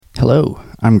Hello,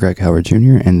 I'm Greg Howard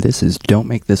Jr., and this is Don't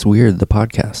Make This Weird, the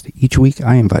podcast. Each week,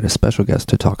 I invite a special guest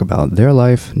to talk about their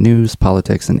life, news,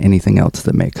 politics, and anything else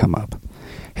that may come up.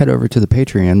 Head over to the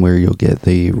Patreon, where you'll get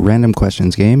the Random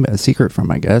Questions game, a secret from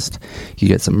my guest. You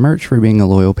get some merch for being a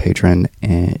loyal patron,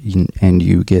 and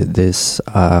you get this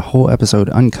whole episode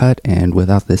uncut and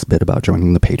without this bit about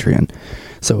joining the Patreon.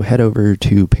 So head over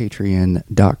to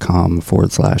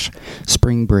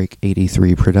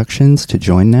patreon.com/SpringBreak83 Productions to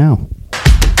join now.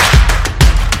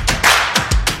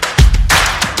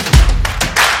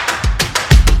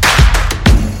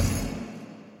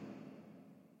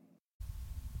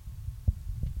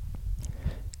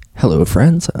 Hello,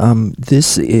 friends.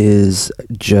 This is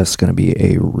just going to be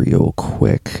a real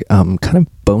quick kind of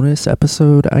bonus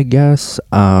episode, I guess.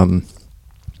 I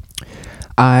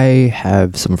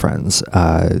have some friends.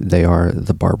 They are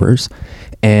the Barbers,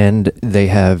 and they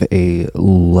have a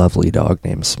lovely dog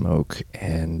named Smoke,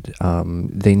 and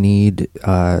they need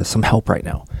some help right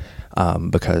now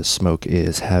because Smoke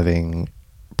is having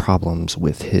problems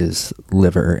with his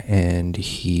liver, and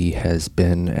he has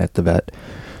been at the vet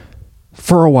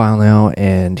for a while now,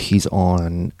 and he's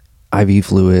on IV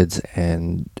fluids,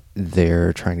 and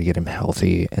they're trying to get him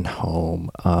healthy and home.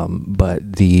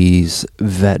 But these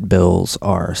vet bills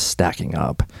are stacking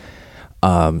up.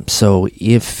 So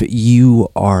if you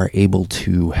are able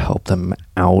to help them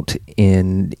out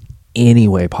in any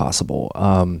way possible,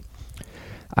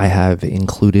 I have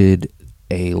included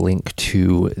a link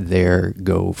to their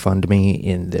GoFundMe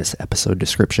in this episode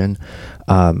description.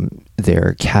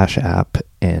 Their Cash App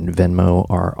and Venmo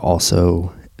are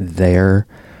also there.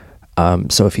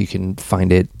 So if you can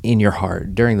find it in your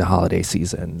heart during the holiday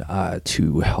season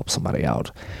to help somebody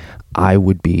out, I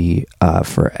would be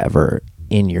forever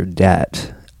in your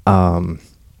debt. I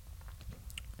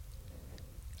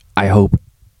hope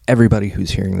everybody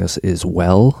who's hearing this is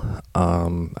well.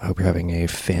 I hope you're having a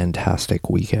fantastic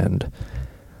weekend.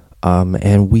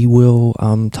 And we will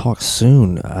talk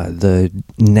soon. The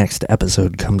next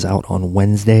episode comes out on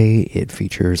Wednesday. It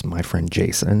features my friend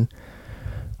Jason.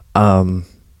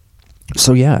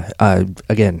 So yeah,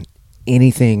 again,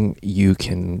 anything you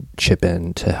can chip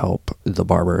in to help the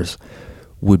Barbers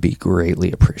would be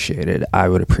greatly appreciated. I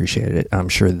would appreciate it. I'm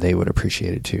sure they would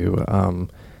appreciate it too.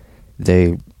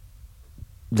 They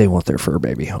want their fur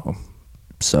baby home.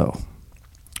 So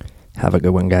have a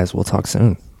good one, guys. We'll talk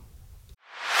soon.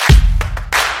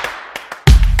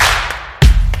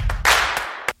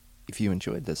 If you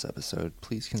enjoyed this episode,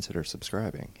 please consider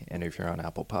subscribing. And if you're on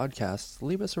Apple Podcasts,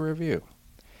 leave us a review.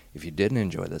 If you didn't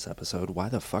enjoy this episode, why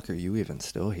the fuck are you even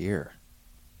still here?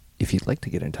 If you'd like to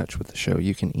get in touch with the show,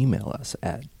 you can email us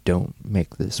at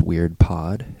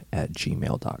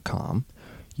don'tmakethisweirdpod@gmail.com.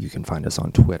 You can find us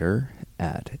on Twitter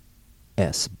at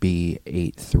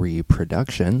SB83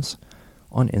 Productions,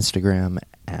 on Instagram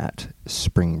at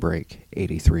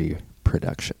SpringBreak83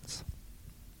 Productions.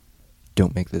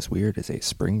 Don't Make This Weird is a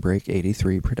Spring Break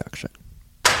 83 production.